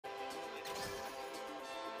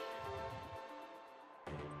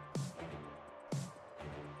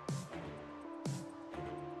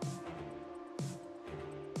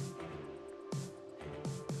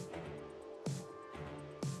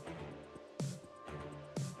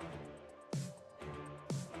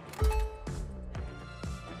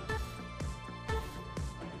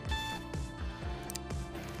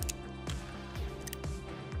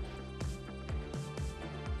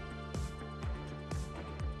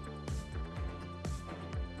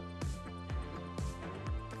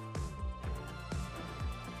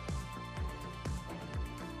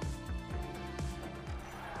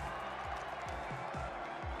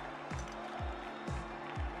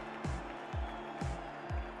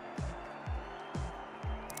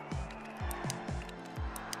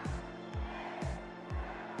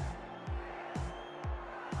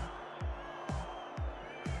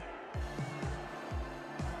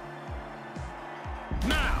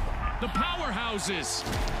The Powerhouses,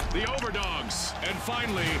 the Overdogs, and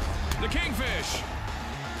finally, the Kingfish.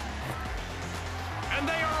 And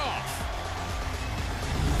they are off.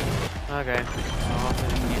 Okay. Well,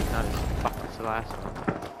 it's not as fucked as the last one.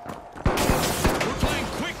 We're playing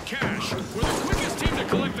quick cash, where the quickest team to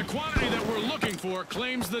collect the quantity that we're looking for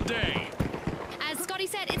claims the day. As Scotty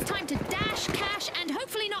said, it's time to dash, cash, and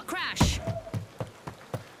hopefully not crash.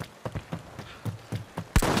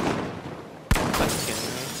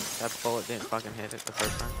 That bullet didn't fucking hit it the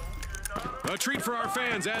first time. A treat for our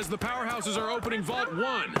fans as the Powerhouses are opening Vault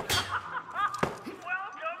 1.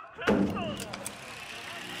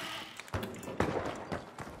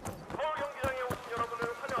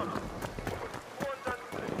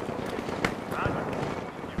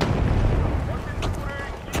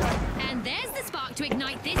 And there's the spark to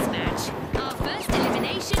ignite this match. Our first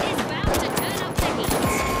elimination is about to turn up the heat.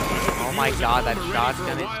 Oh my god, that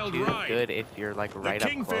shotgun is too good if you're like right up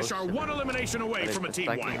close. The Kingfish are one elimination away from a team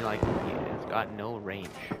wipe. Like, it's got no range.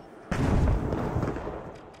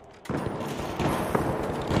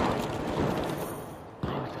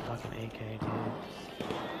 Oh, it's a fucking AK, dude.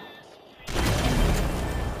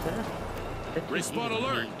 Respawn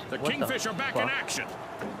alert! The Kingfish are back in action.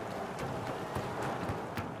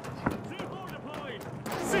 C4 deployed.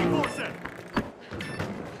 C4 set.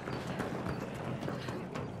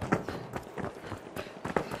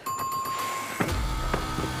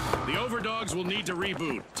 The Overdogs will need to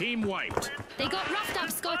reboot. Team wiped. They got roughed up,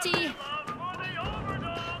 Scotty.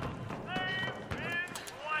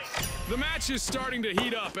 The match is starting to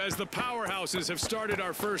heat up as the Powerhouses have started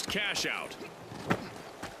our first cash out.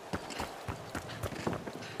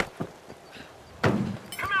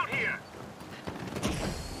 Come out here!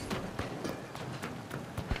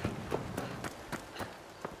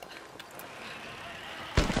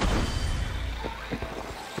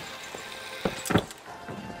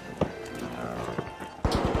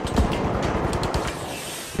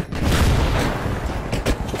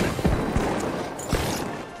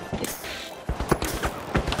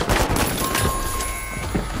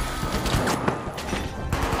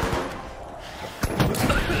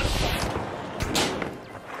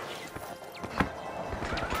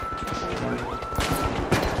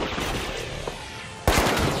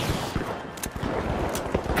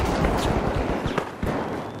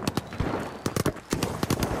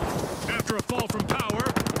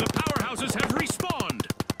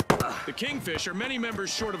 Kingfish are many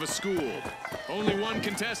members short of a school. Only one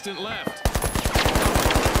contestant left.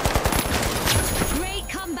 Great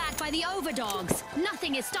comeback by the Overdogs.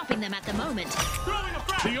 Nothing is stopping them at the moment.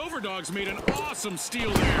 The Overdogs made an awesome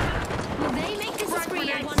steal there. Will they make this a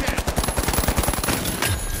spree, I wonder?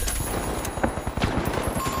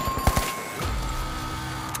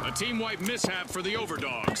 A team wipe mishap for the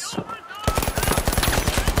Overdogs.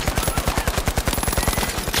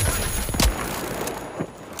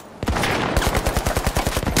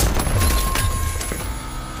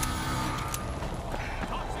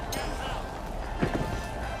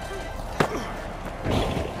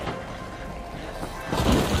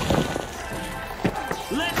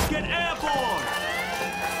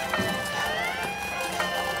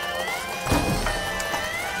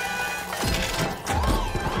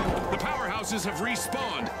 Have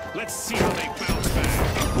respawned. Let's see how they bounce back.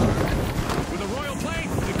 With a royal play,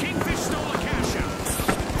 the Kingfish stole a cash out.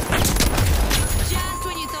 Just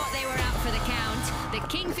when you thought they were out for the count, the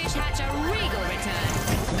Kingfish hatch a regal return.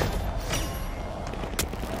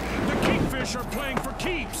 The Kingfish are playing for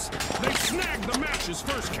keeps. They snagged the match's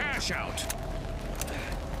first cash out.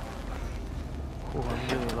 Cool, I'm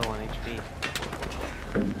really low on HP.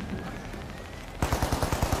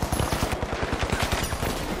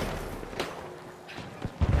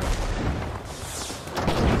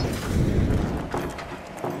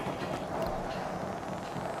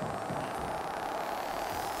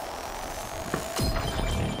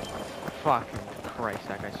 Fucking Christ,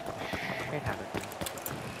 that guy's shit out of me.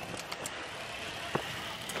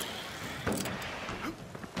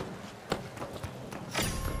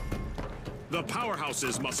 The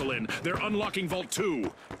Powerhouses muscle in. They're unlocking Vault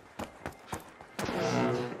 2.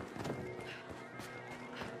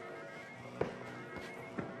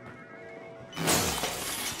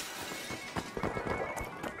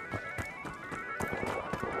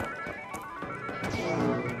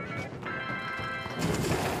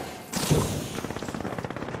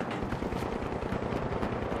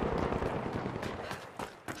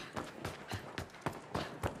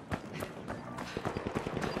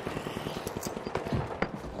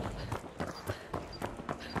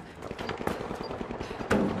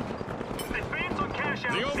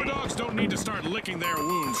 overdogs don't need to start licking their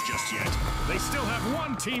wounds just yet. They still have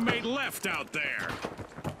one teammate left out there.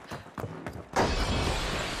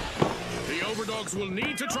 The overdogs will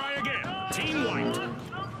need to try again. Team wiped.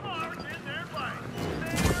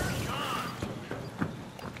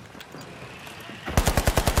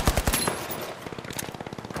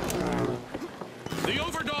 The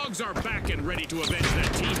overdogs are back and ready to avenge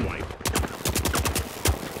that team wipe.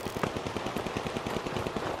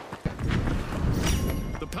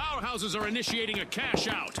 The powerhouses are initiating a cash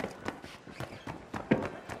out.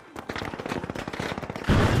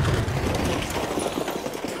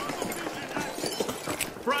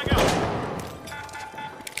 Frag out!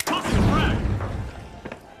 Tossing a frag!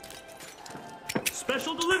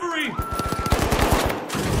 Special delivery!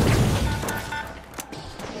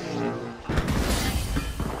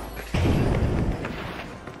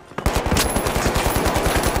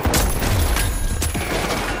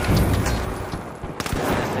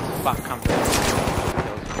 Fuck, come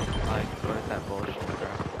like, what is that bullshit, bro?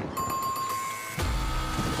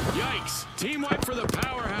 Yikes! Team wipe for the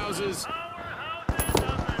powerhouses.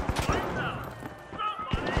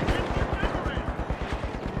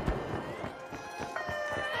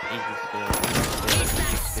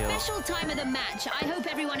 It's that special time of the match. I hope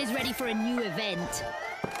everyone is ready for a new event.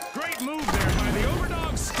 Great move there by the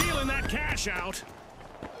overdogs, stealing that cash out.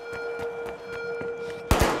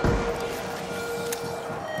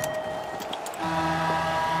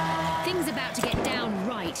 Things about to get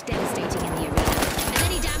downright devastating in the arena. As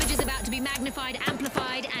any damage is about to be magnified,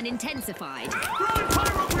 amplified, and intensified. Throwing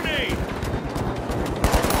pyro grenade!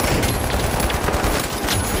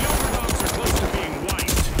 The overdogs are close to being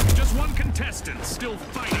wiped. Just one contestant still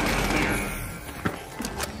fighting out there.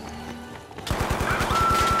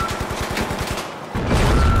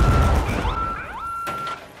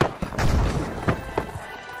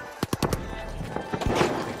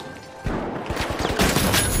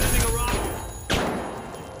 Sending a rocket!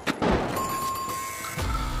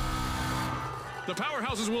 The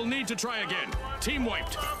powerhouses will need to try again. Team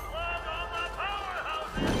wiped.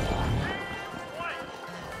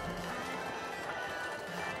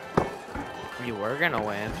 We were gonna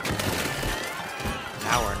win.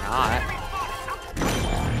 Now we're not.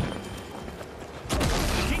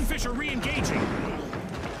 The Kingfisher re-engaging.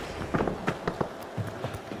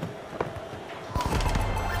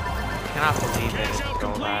 Cannot believe they Cash didn't out go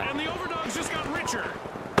complete, that. and the overdogs just got richer.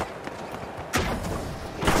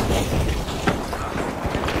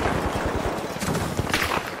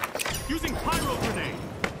 Using pyro grenade!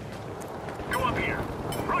 Go up here!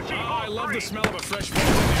 Rushing I all love three. the smell of a fresh fish in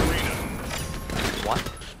the arena. What?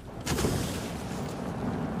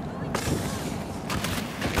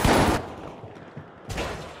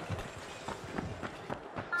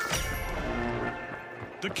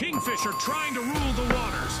 The Kingfisher trying to rule the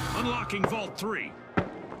waters, unlocking Vault 3.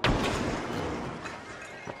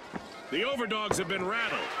 The overdogs have been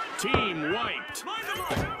rattled. Team wiped. Mind them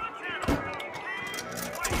up!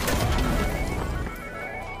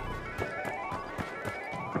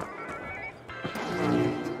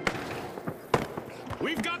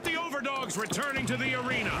 We've got the overdogs returning to the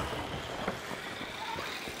arena.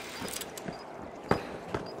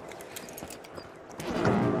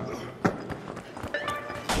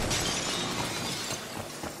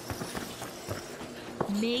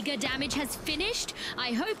 Mega damage has finished.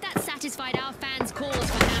 I hope that satisfied our fans' calls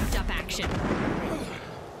for amped up action.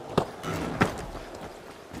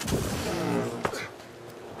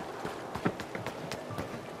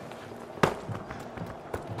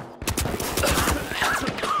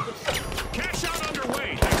 Cash out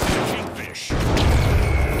underway thanks to the Kingfish.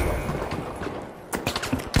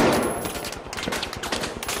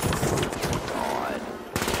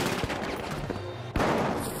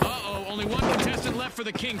 Uh-oh, only one contestant left for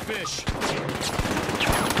the Kingfish.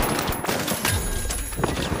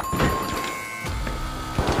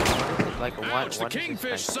 Like Ouch, the what is this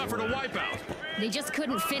Kingfish thing suffered a doing? wipeout. They just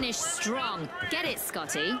couldn't finish strong. Get it,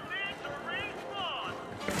 Scotty?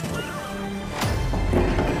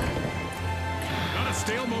 Not a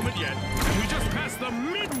stale moment yet, and we just passed the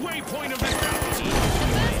midway point of this battle.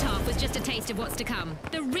 The first half was just a taste of what's to come.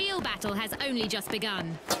 The real battle has only just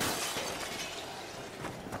begun.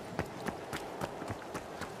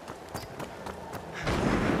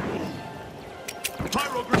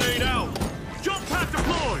 Pyro grenade out! Jump pack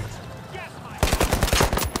deployed!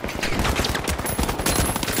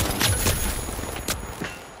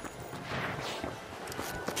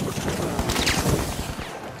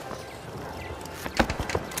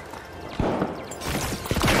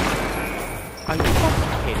 Are you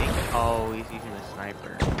fucking kidding? Oh, he's using a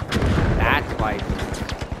sniper. That's why.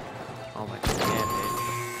 Oh my god,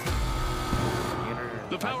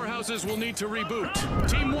 powerhouses will need to reboot.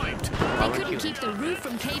 Team wiped. They couldn't keep the roof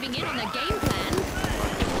from caving in on their game plan.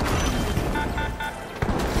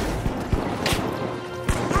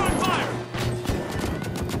 Throwing fire!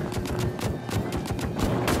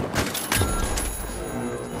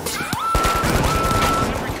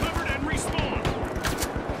 Have recovered and respawned.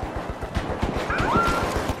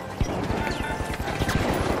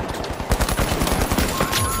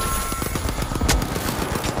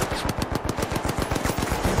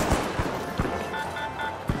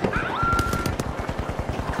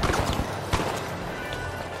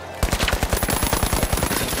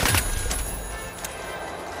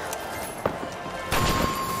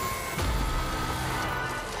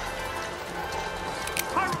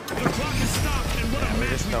 The clock has stopped, and what a We're match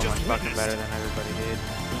just we so just much fucking witnessed. better than everybody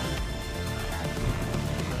did.